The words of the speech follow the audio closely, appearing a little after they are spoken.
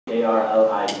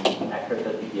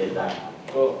ARLID@cryptocurrencies.com.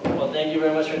 Cool. Well, thank you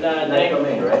very much for your time. And Nice thank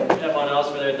domain, right? everyone else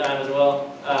for their time as well.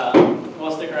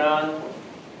 We'll stick around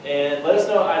and let us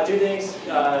know. Two things. If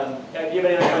you have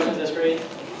any other questions, that's great.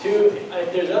 Two,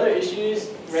 if there's other issues,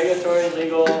 regulatory,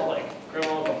 legal, like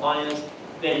criminal compliance,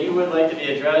 that you would like to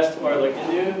be addressed or looked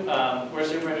into, we're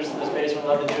super interested in the space. We'd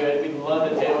love to do it. We'd love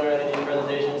to tailor any of these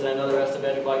presentations. I know the rest of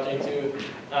Magic Blockchain too.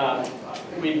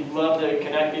 We'd love to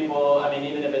connect people. I mean,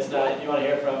 even if it's not, if you want to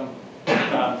hear from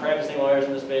practicing lawyers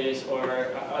in the space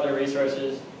or other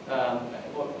resources,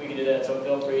 we can do that. So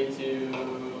feel free to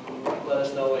let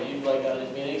us know what you'd like out of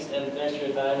these meetings. And thanks for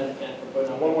your time and for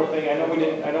putting on. One more thing. I know we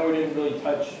didn't really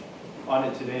touch on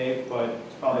it today, but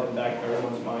it's probably at the back of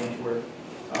everyone's mind. We're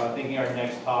thinking our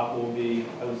next talk will be,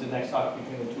 the next talk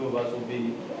between the two of us will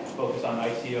be focused on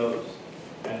ICOs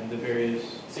and the various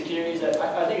securities.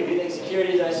 I think if you think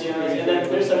securities, ICOs, and then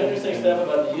there's some interesting stuff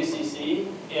about the UCC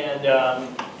and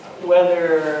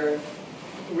whether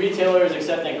retailers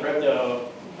accepting crypto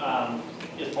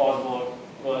is plausible.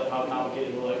 How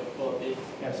complicated will it be?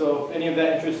 Yeah. So if any of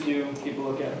that interests you, keep a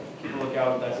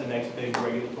lookout. That's the next big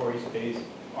regulatory space,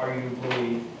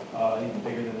 arguably even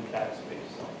bigger than the tax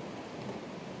space. So,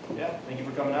 yeah. Thank you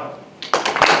for coming out.